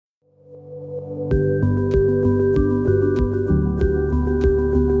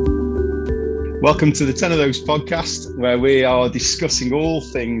Welcome to the 10 of Those podcast, where we are discussing all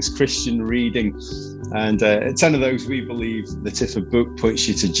things Christian reading. And at 10 of Those, we believe that if a book points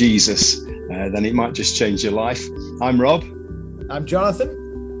you to Jesus, then it might just change your life. I'm Rob. I'm Jonathan.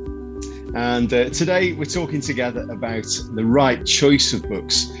 And today we're talking together about the right choice of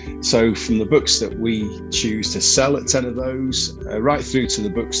books. So from the books that we choose to sell at 10 of Those, right through to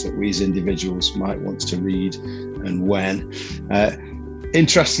the books that we as individuals might want to read and when.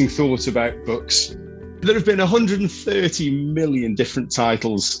 Interesting thought about books. There have been 130 million different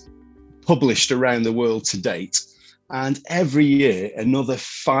titles published around the world to date. And every year, another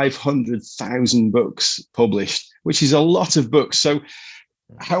 500,000 books published, which is a lot of books. So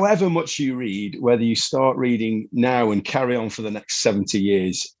however much you read, whether you start reading now and carry on for the next 70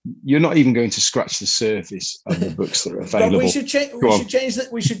 years, you're not even going to scratch the surface of the books that are available. But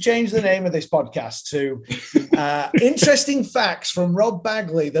we should change the name of this podcast to Interesting Facts from Rob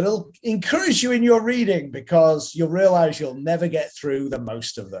Bagley that'll encourage you in your reading, because you'll realize you'll never get through the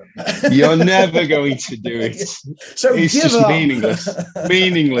most of them. You're never going to do it. So it's give just up. meaningless.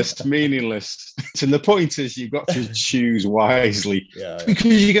 And the point is, you've got to choose wisely.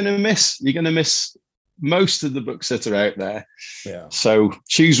 Because you're going to miss most of the books that are out there. Yeah. So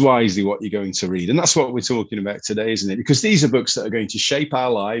choose wisely what you're going to read. And that's what we're talking about today, isn't it? Because these are books that are going to shape our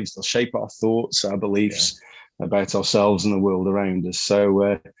lives. They'll shape our thoughts, our beliefs about ourselves and the world around us.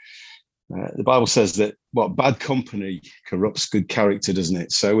 So the Bible says that bad company corrupts good character, doesn't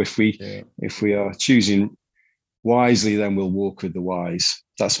it? So if we are choosing wisely, then we'll walk with the wise.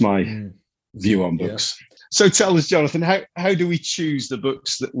 That's my view on books. Yeah. So tell us, Jonathan, how do we choose the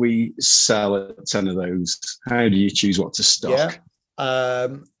books that we sell at 10 of Those? How do you choose what to stock?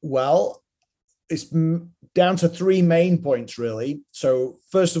 Well, it's down to three main points, really. So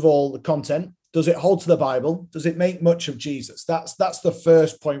first of all, the content. Does it hold to the Bible? Does it make much of Jesus? That's the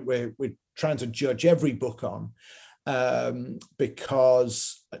first point we're trying to judge every book on.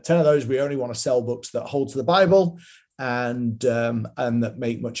 Because at 10 of Those, we only want to sell books that hold to the Bible and that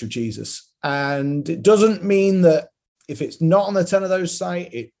make much of Jesus. And it doesn't mean that if it's not on the 10 of Those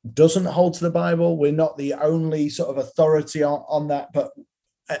site, it doesn't hold to the Bible. We're not the only sort of authority on that, but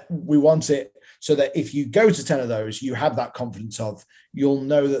we want it so that if you go to 10 of Those, you have that confidence of, you'll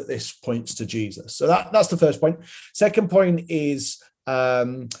know that this points to Jesus. So that's the first point. Second point is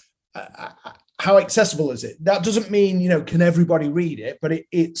how accessible is it? That doesn't mean, can everybody read it? But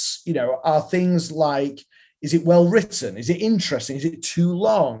it's, are things like, is it well written? Is it interesting? Is it too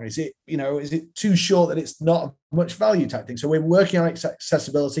long? Is it too short that it's not much value type thing? So we're working on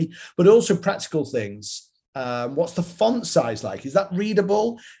accessibility, but also practical things. What's the font size like? Is that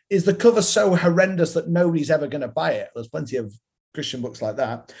readable? Is the cover so horrendous that nobody's ever going to buy it? There's plenty of Christian books like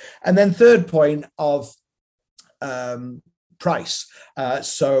that. And then third point of price.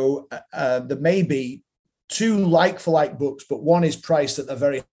 So there may be two like-for-like books, but one is priced at the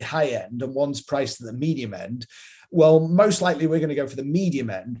very high end and one's priced at the medium end. Well, most likely we're going to go for the medium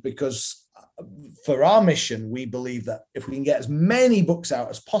end, because for our mission, we believe that if we can get as many books out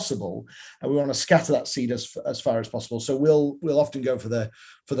as possible, and we want to scatter that seed as far as possible. So we'll often go for the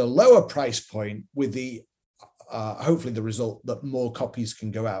lower price point, with the hopefully the result that more copies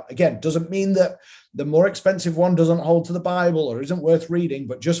can go out. Again, doesn't mean that the more expensive one doesn't hold to the Bible or isn't worth reading,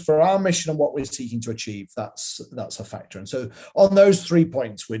 but just for our mission and what we're seeking to achieve, that's a factor. And so on those 3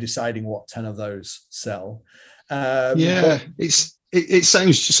 points, we're deciding what 10 of those sell. It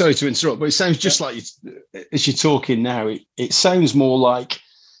sounds, sorry to interrupt, but it sounds just like, as you're talking now, it sounds more like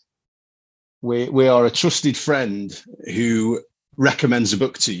we are a trusted friend who recommends a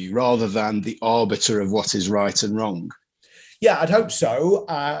book to you rather than the arbiter of what is right and wrong. Yeah, I'd hope so.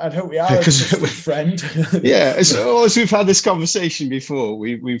 I'd hope we are a trusted friend. Yeah, as we've had this conversation before,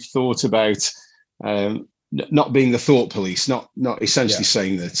 we've thought about not being the thought police, not essentially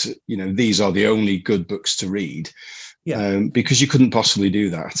saying that these are the only good books to read, because you couldn't possibly do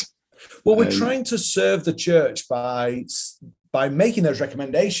that. Well, we're trying to serve the church by making those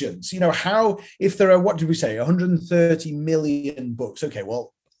recommendations. How, if there are, what did we say, 130 million books? Okay,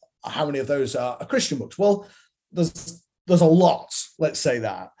 well, how many of those are Christian books? Well, there's a lot, let's say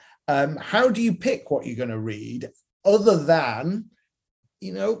that. How do you pick what you're going to read, other than,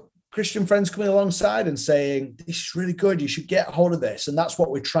 Christian friends coming alongside and saying, this is really good, you should get hold of this? And that's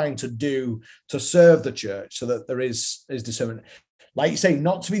what we're trying to do to serve the church, so that there is discernment. Like you say,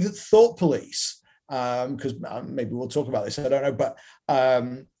 not to be the thought police, because maybe we'll talk about this, I don't know, but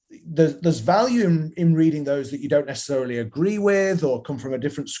there's value in reading those that you don't necessarily agree with or come from a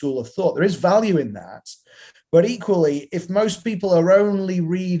different school of thought. There is value in that. But equally, if most people are only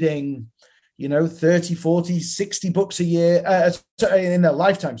reading, 30, 40, 60 books a year in their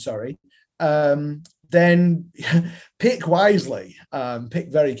lifetime, then pick wisely,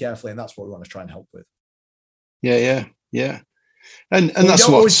 pick very carefully, and that's what we want to try and help with. Yeah. And we that's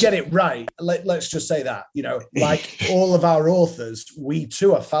don't what always get it right. Let's just say that, like all of our authors, we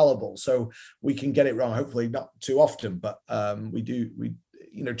too are fallible, so we can get it wrong. Hopefully not too often, but we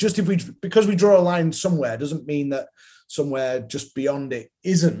just because we draw a line somewhere doesn't mean that somewhere just beyond it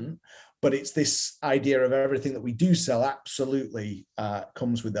isn't. But it's this idea of everything that we do sell absolutely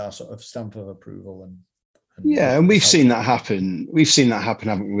comes with our sort of stamp of approval. And we've seen that happen. We've seen that happen,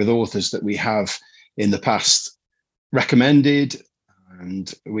 haven't we, with authors that we have in the past recommended,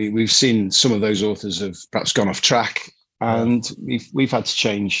 and we've seen some of those authors have perhaps gone off track, and we've had to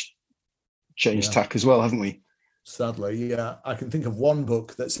change tack as well, haven't we? Sadly, yeah. I can think of one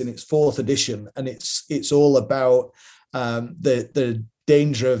book that's in its 4th edition, and it's all about the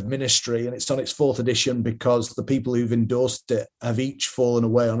danger of ministry, and it's on its 4th edition because the people who've endorsed it have each fallen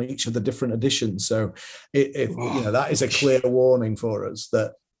away on each of the different editions. So that is a clear warning for us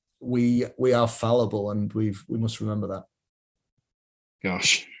that we are fallible, and we must remember that.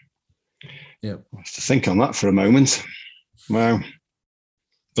 Gosh, yeah, I have to think on that for a moment. Wow.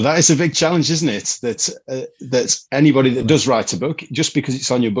 But that is a big challenge, isn't it? That anybody that does write a book, just because it's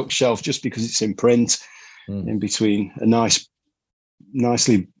on your bookshelf, just because it's in print, in between a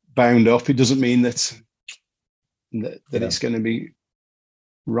nicely bound up, it doesn't mean that it's going to be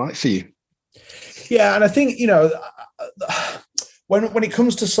right for you. Yeah, and I think when it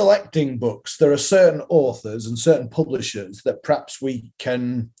comes to selecting books, there are certain authors and certain publishers that perhaps we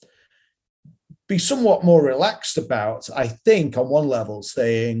can be somewhat more relaxed about. I think on one level,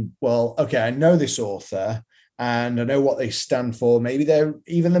 saying, well, okay, I know this author and I know what they stand for. Maybe they're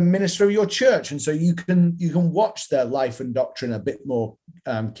even the minister of your church, and so you can watch their life and doctrine a bit more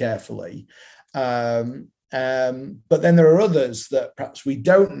carefully. But then there are others that perhaps we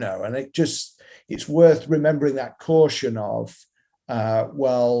don't know, and it's worth remembering that caution of,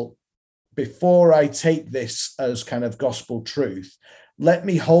 well, before I take this as kind of gospel truth, let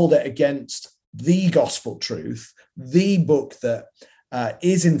me hold it against the gospel truth, the book that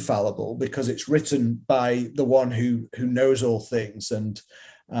is infallible because it's written by the one who knows all things and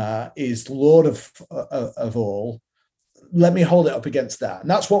is Lord of all. Let me hold it up against that. And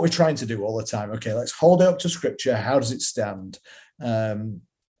that's what we're trying to do all the time. Okay, let's hold it up to Scripture. How does it stand? And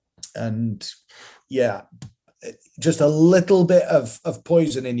yeah, just a little bit of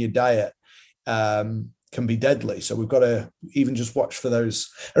poison in your diet can be deadly. So we've got to even just watch for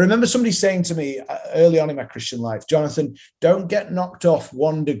those. I remember somebody saying to me early on in my Christian life, Jonathan, don't get knocked off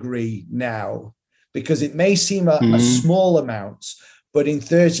 1 degree now, because it may seem a small amount, but in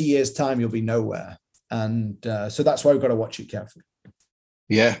 30 years' time, you'll be nowhere. And so that's why we've got to watch it carefully.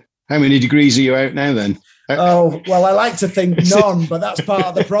 Yeah. How many degrees are you out now then? Oh, well, I like to think none, but that's part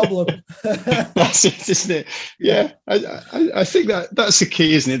of the problem. That's it, isn't it? Yeah. I think that's the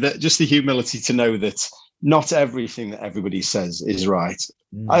key, isn't it? That just the humility to know that not everything that everybody says is right.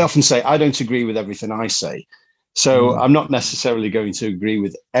 I often say, I don't agree with everything I say. So I'm not necessarily going to agree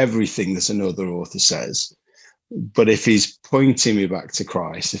with everything that another author says. But if he's pointing me back to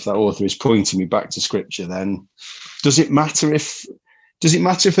Christ, if that author is pointing me back to Scripture, then does it matter if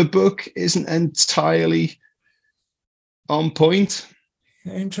a book isn't entirely on point?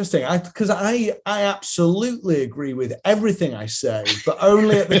 Interesting. Because I absolutely agree with everything I say, but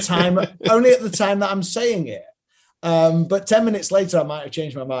only at the time that I'm saying it. But 10 minutes later, I might have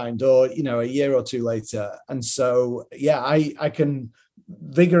changed my mind, or a year or two later. And so, yeah, I can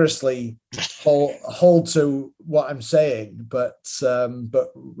vigorously hold to what I'm saying, but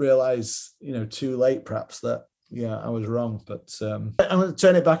realize too late perhaps that I was wrong. But I'm going to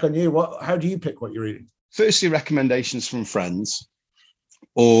turn it back on you. How do you pick what you're reading? Firstly, recommendations from friends,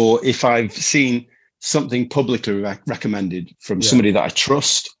 or if I've seen something publicly recommended from somebody that I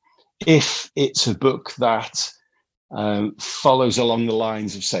trust. If it's a book that follows along the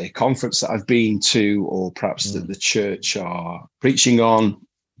lines of, say, a conference that I've been to, or perhaps that the church are preaching on.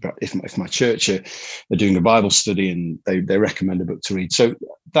 If my church are doing a Bible study and they recommend a book to read. So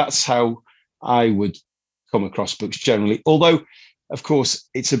that's how I would come across books generally. Although, of course,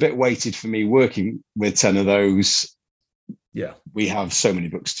 it's a bit weighted for me working with 10 of those. Yeah, we have so many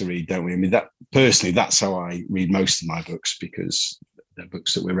books to read, don't we? I mean, that personally, that's how I read most of my books, because they're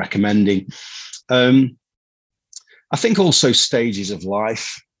books that we're recommending. I think also stages of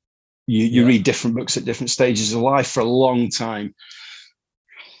life. You read different books at different stages of life. For a long time,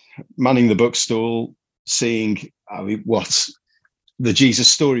 manning the bookstall, seeing the Jesus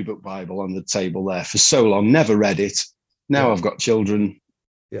Storybook Bible on the table there for so long, never read it. Now I've got children,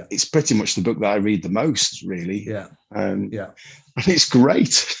 it's pretty much the book that I read the most, really. Yeah. And it's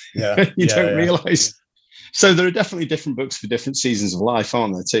great. Yeah. You don't realize. So there are definitely different books for different seasons of life,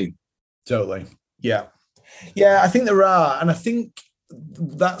 aren't there, too? Totally. Yeah. Yeah, I think there are. And I think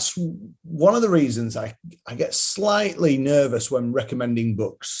that's one of the reasons I get slightly nervous when recommending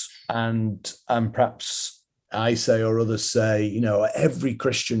books, and perhaps I say, or others say, you know, every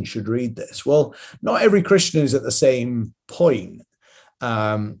Christian should read this. Well, not every Christian is at the same point.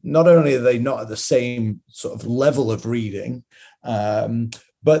 Not only are they not at the same sort of level of reading,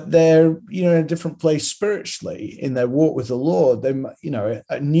 but they're, you know, in a different place spiritually in their walk with the Lord. They, you know,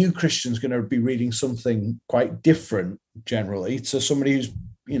 a new Christian's going to be reading something quite different generally to somebody who's,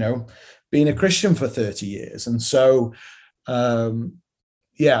 you know, been a Christian for 30 years. And so, I'm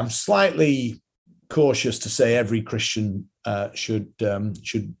slightly cautious to say every Christian should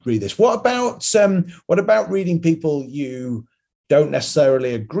read this. What about reading people you don't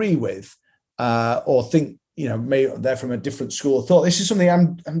necessarily agree with, or think, you know, maybe they're from a different school of thought? This is something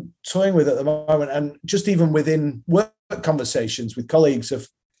I'm toying with at the moment, and just even within work conversations with colleagues of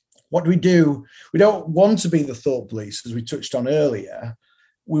what do we do? We don't want to be the thought police, as we touched on earlier.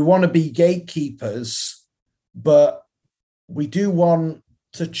 We want to be gatekeepers, but we do want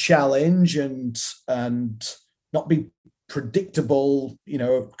to challenge and not be predictable, you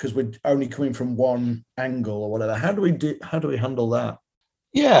know, because we're only coming from one angle or whatever. How do we handle that?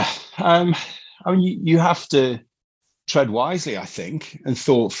 Yeah. I mean, you have to tread wisely, I think, and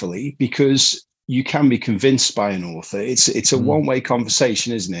thoughtfully, because you can be convinced by an author. It's a one-way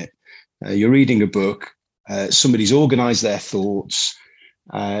conversation, isn't it? You're reading a book, somebody's organized their thoughts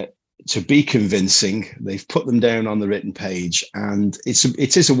to be convincing. They've put them down on the written page, and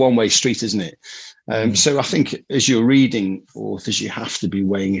it is a one-way street, isn't it? So I think as you're reading authors, you have to be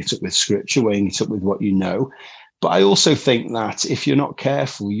weighing it up with scripture, weighing it up with what you know. But I also think that if you're not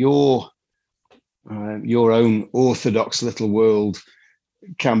careful, your own orthodox little world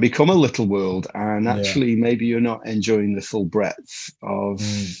can become a little world, and actually maybe you're not enjoying the full breadth of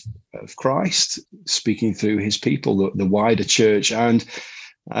Christ speaking through his people, the wider church. And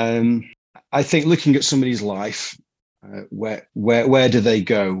I think looking at somebody's life, where do they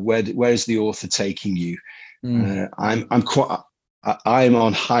go? Where is the author taking you? I'm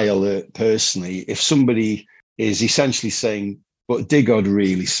on high alert personally. If somebody is essentially saying, but did God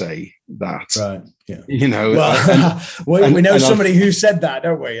really say that? Right. Yeah. You know, well, we know somebody who said that,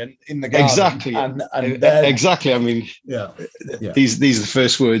 don't we? In the garden. Exactly. And exactly. I mean, these are the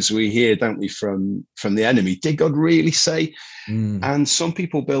first words we hear, don't we, from the enemy? Did God really say? And some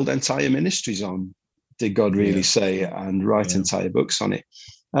people build entire ministries on did God really say, and write entire books on it.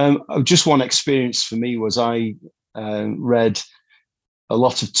 Just one experience for me was I read a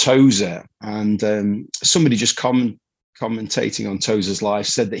lot of Tozer, and somebody just commentating on Tozer's life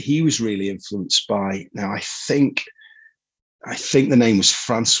said that he was really influenced by, now I think the name was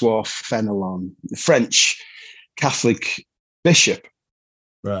Francois Fenelon, the French Catholic bishop.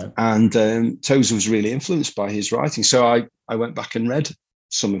 Right. And Tozer was really influenced by his writing. So I went back and read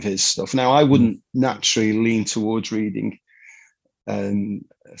some of his stuff. Now, I wouldn't naturally lean towards reading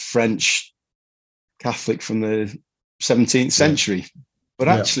French Catholic from the 17th century, but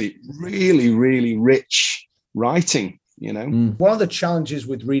actually really, really rich writing, you know. One of the challenges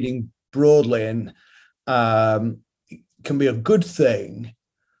with reading broadly, and can be a good thing,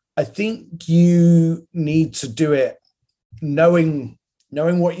 I think you need to do it knowing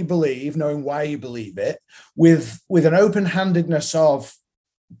what you believe, knowing why you believe it, with an open-handedness of,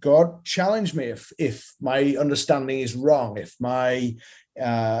 God, challenge me if my understanding is wrong, if my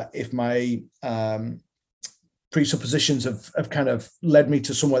presuppositions have kind of led me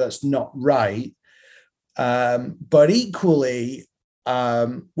to somewhere that's not right. But equally,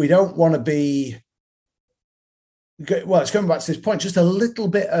 we don't want to be, well, it's going back to this point, just a little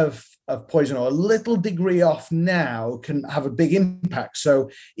bit of poison or a little degree off now can have a big impact. So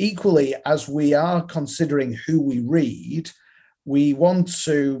equally, as we are considering who we read, we want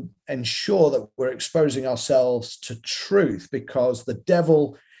to ensure that we're exposing ourselves to truth, because the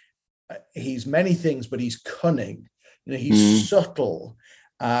devil, he's many things, but he's cunning. You know, he's subtle.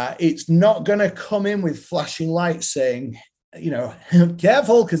 It's not going to come in with flashing lights saying, you know,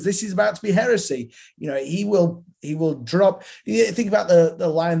 careful, because this is about to be heresy. You know, he will drop. Think about the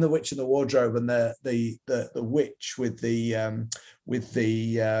Lion, the Witch, and the Wardrobe, and the witch with the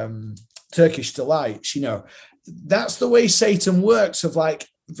Turkish delights. You know, that's the way Satan works. Of like,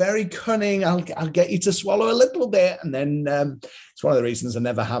 very cunning. I'll get you to swallow a little bit. And then it's one of the reasons I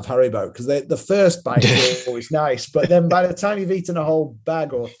never have Haribo, because the first bite is always nice. But then by the time you've eaten a whole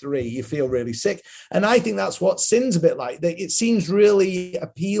bag or three, you feel really sick. And I think that's what sin's a bit like. It seems really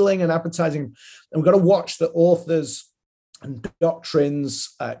appealing and appetizing. And we've got to watch the authors and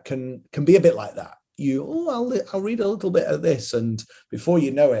doctrines can be a bit like that. I'll read a little bit of this, and before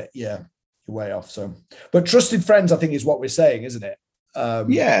you know it, you're way off. So, but trusted friends, I think, is what we're saying, isn't it?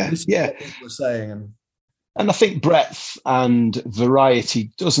 Yeah. We're saying, and I think breadth and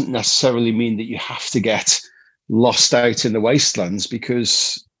variety doesn't necessarily mean that you have to get lost out in the wastelands,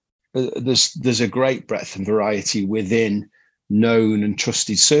 because there's a great breadth and variety within known and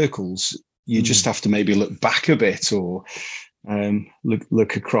trusted circles. You just have to maybe look back a bit, or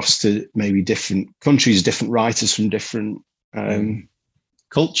look across to maybe different countries, different writers from different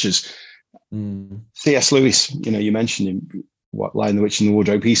cultures. C.S. Lewis, you mentioned him, what Lion, the Witch and the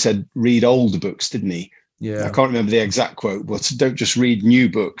Wardrobe, he said, read older books, didn't he? Yeah. I can't remember the exact quote, but don't just read new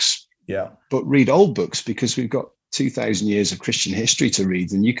books, but read old books, because we've got 2,000 years of Christian history to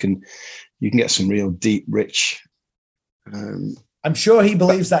read, and you can get some real deep, rich. I'm sure he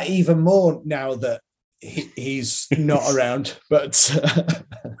believes that even more now that he's not around, but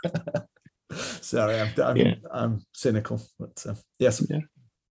sorry, I'm cynical, but yes. Yeah.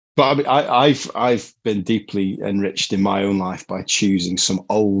 But I mean, I've been deeply enriched in my own life by choosing some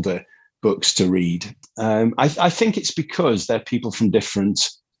older books to read. I think it's because they're people from different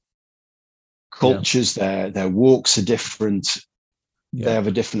cultures, their walks are different, they have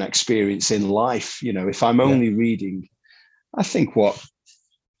a different experience in life. If I'm only reading, I think what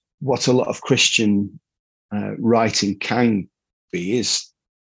a lot of Christian writing can be is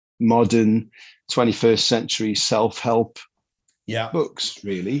modern 21st century self-help books,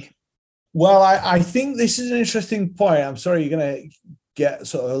 really. Well, I think this is an interesting point. I'm sorry, you're going to get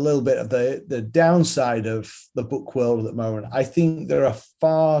sort of a little bit of the downside of the book world at the moment. I think there are there's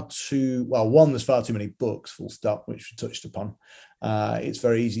far too many books, full stop, which we touched upon. It's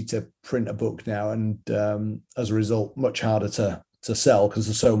very easy to print a book now, and as a result, much harder to sell because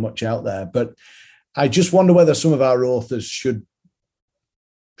there's so much out there. But I just wonder whether some of our authors should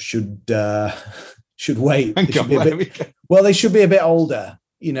wait. They should be a bit older,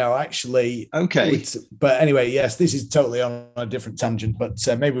 actually. Okay. But anyway, yes, this is totally on a different tangent, but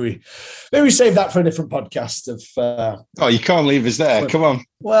maybe we save that for a different podcast of you can't leave us there. Come on.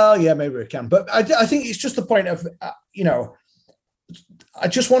 Well, yeah, maybe we can. But I think it's just the point of, I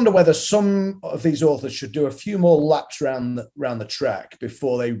just wonder whether some of these authors should do a few more laps around the track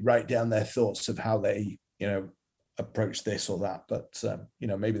before they write down their thoughts of how they, approach this or that. But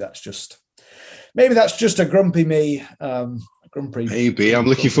maybe that's just a grumpy me. Maybe I'm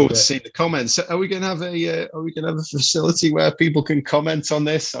looking forward to seeing the comments. Are we going to have a facility where people can comment on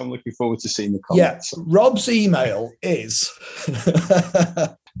this? I'm looking forward to seeing the comments. Yeah, Rob's email is.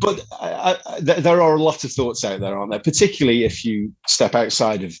 But there are a lot of thoughts out there, aren't there? Particularly if you step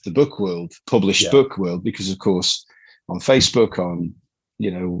outside of the book world, published book world, because of course on Facebook, on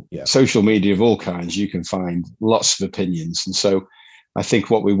social media of all kinds, you can find lots of opinions. And so I think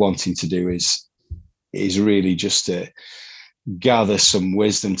what we're wanting to do is really just to gather some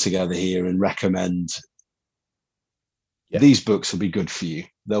wisdom together here and recommend these books will be good for you.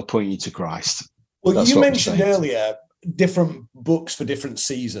 They'll point you to Christ. Well, you mentioned earlier different books for different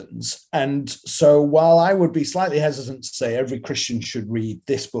seasons. And so while I would be slightly hesitant to say every Christian should read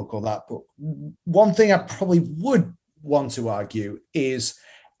this book or that book, one thing I probably would want to argue is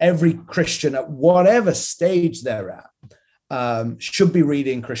every Christian at whatever stage they're at should be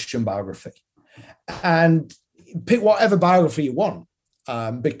reading Christian biography, and pick whatever biography you want,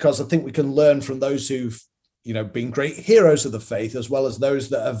 because I think we can learn from those who've been great heroes of the faith as well as those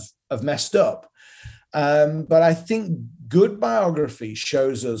that have messed up. But I think good biography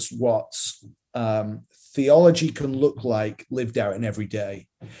shows us what theology can look like lived out in every day.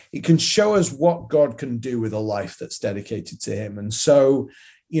 It can show us what God can do with a life that's dedicated to him. And so,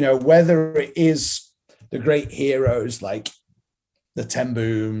 whether it is the great heroes like the Ten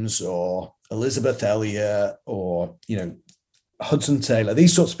Booms or Elizabeth Elliot or, Hudson Taylor,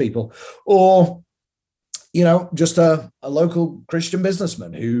 these sorts of people, or, just a local Christian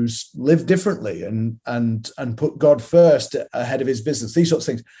businessman who's lived differently and put God first ahead of his business, these sorts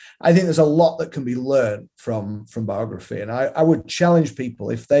of things. I think there's a lot that can be learned from biography. And I would challenge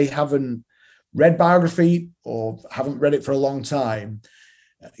people, if they haven't read biography or haven't read it for a long time,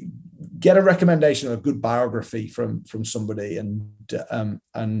 get a recommendation of a good biography from somebody and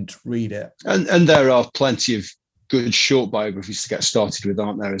read it. And there are plenty of good short biographies to get started with,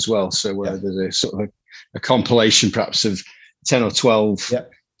 aren't there, as well? So there's a sort of a compilation perhaps of 10 or 12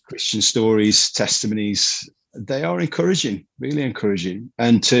 Christian stories, testimonies, they are encouraging, really encouraging.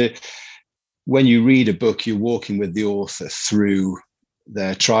 And when you read a book, you're walking with the author through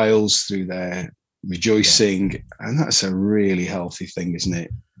their trials, through their rejoicing, and that's a really healthy thing, isn't it?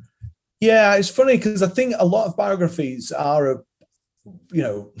 Yeah, it's funny because I think a lot of biographies are,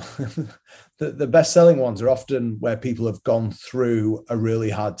 the best-selling ones are often where people have gone through a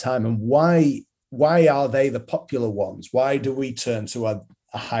really hard time. And why are they the popular ones? Why do we turn to a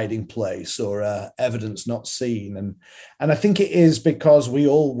hiding place or evidence not seen? And I think it is because we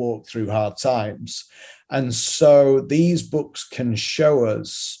all walk through hard times. And so these books can show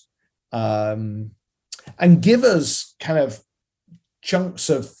us and give us kind of chunks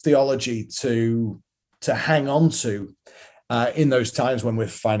of theology to hang on to in those times when we're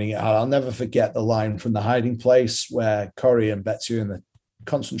finding it hard. I'll never forget the line from The Hiding Place where Corrie and Betsy are in the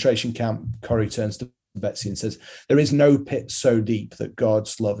concentration camp. Corrie turns to Betsy and says, "There is no pit so deep that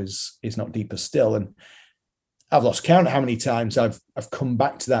God's love is not deeper still." And I've lost count how many times I've come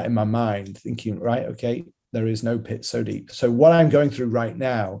back to that in my mind, thinking, right, okay, there is no pit so deep. So what I'm going through right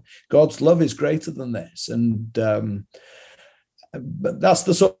now, God's love is greater than this. And but that's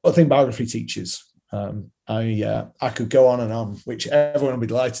the sort of thing biography teaches. I could go on and on, which everyone will be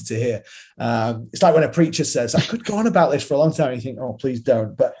delighted to hear. It's like when a preacher says, "I could go on about this for a long time," and you think, "Oh, please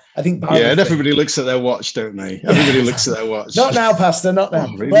don't." But I think and everybody looks at their watch, don't they? Everybody looks at their watch. Not now, Pastor, not now.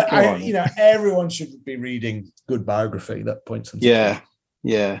 Oh, really? But everyone should be reading good biography that points them. Yeah.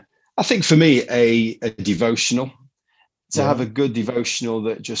 I think for me, a devotional, to have a good devotional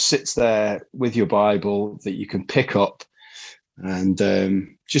that just sits there with your Bible that you can pick up and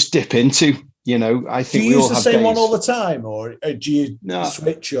just dip into. I think we all have. Do you use the same one all the time, or do you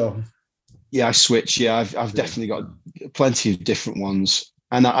switch? Or yeah, I switch. Yeah, I've definitely got plenty of different ones,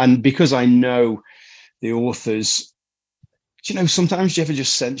 and because I know the authors, sometimes you ever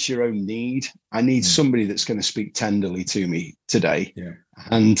just sense your own need. I need somebody that's going to speak tenderly to me today. Yeah.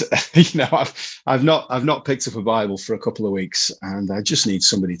 And I've not picked up a Bible for a couple of weeks, and I just need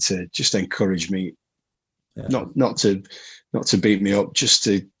somebody to just encourage me, not to beat me up, just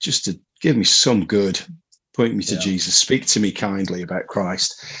to give me some good, point me to Jesus, speak to me kindly about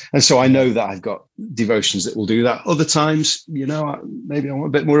Christ. And so I know that I've got devotions that will do that. Other times, maybe I want a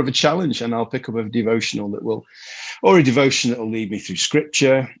bit more of a challenge, and I'll pick up a devotion that will lead me through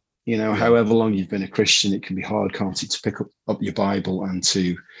Scripture. However long you've been a Christian, it can be hard, can't it, to pick up your Bible and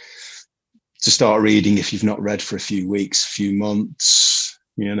to start reading if you've not read for a few weeks, a few months.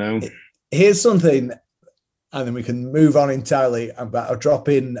 Here's something. And then we can move on entirely. But I'll drop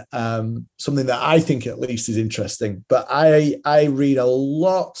in something that I think at least is interesting. But I read a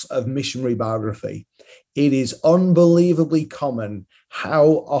lot of missionary biography. It is unbelievably common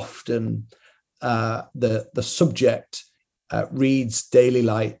how often the subject reads Daily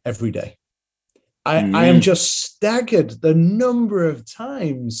Light every day. I am just staggered the number of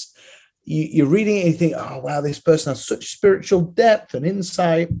times you're reading it and you think, "Oh, wow, this person has such spiritual depth and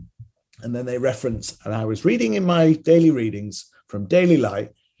insight." And then they reference, and I was reading in my daily readings from Daily Light.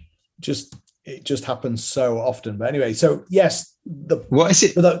 It just happens so often. But anyway, so yes. What is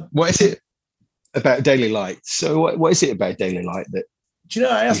it about Daily Light? So what is it about Daily Light that? Do you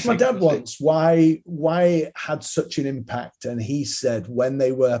know, I asked my dad once why it had such an impact. And he said when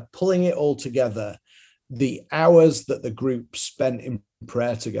they were pulling it all together, the hours that the group spent in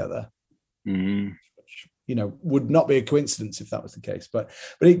prayer together, would not be a coincidence if that was the case. But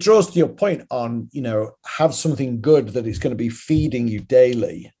it draws to your point on, have something good that is going to be feeding you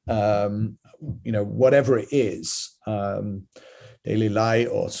daily, whatever it is, Daily Light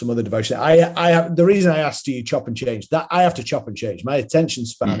or some other devotion. The reason I asked, do you chop and change? That I have to chop and change. My attention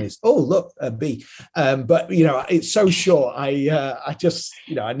span is, look, B. But it's so short. I just,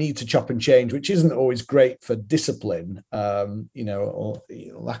 I need to chop and change, which isn't always great for discipline, or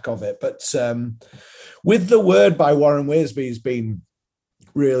lack of it. But with the Word by Warren Wiersbe has been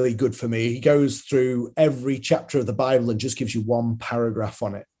really good for me. He goes through every chapter of the Bible and just gives you one paragraph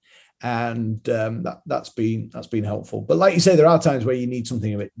on it. And that's been helpful. But like you say, there are times where you need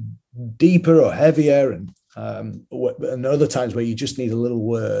something a bit deeper or heavier, and other times where you just need a little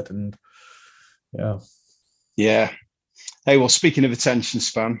word. And yeah. Hey, well, speaking of attention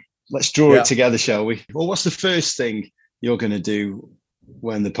span, let's draw it together, shall we? Well, what's the first thing you're going to do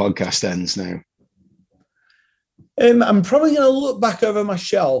when the podcast ends now? I'm probably going to look back over my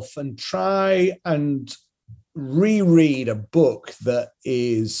shelf and try and reread a book that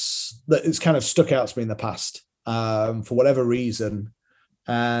is kind of stuck out to me in the past for whatever reason.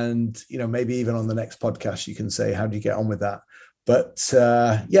 And, maybe even on the next podcast, you can say, how do you get on with that? But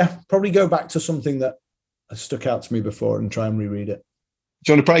probably go back to something that has stuck out to me before and try and reread it.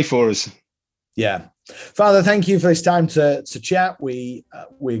 you want to pray for us? Yeah. Father, thank you for this time to chat.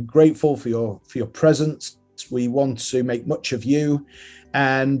 We're grateful for your presence. We want to make much of you.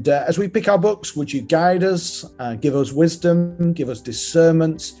 And as we pick our books, would you guide us, give us wisdom, give us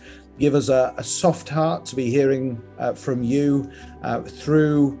discernment, give us a soft heart to be hearing from you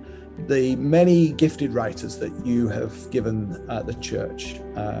through the many gifted writers that you have given the church.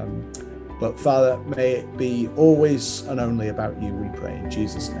 But Father, may it be always and only about you, we pray in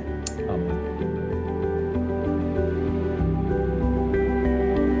Jesus' name. Amen.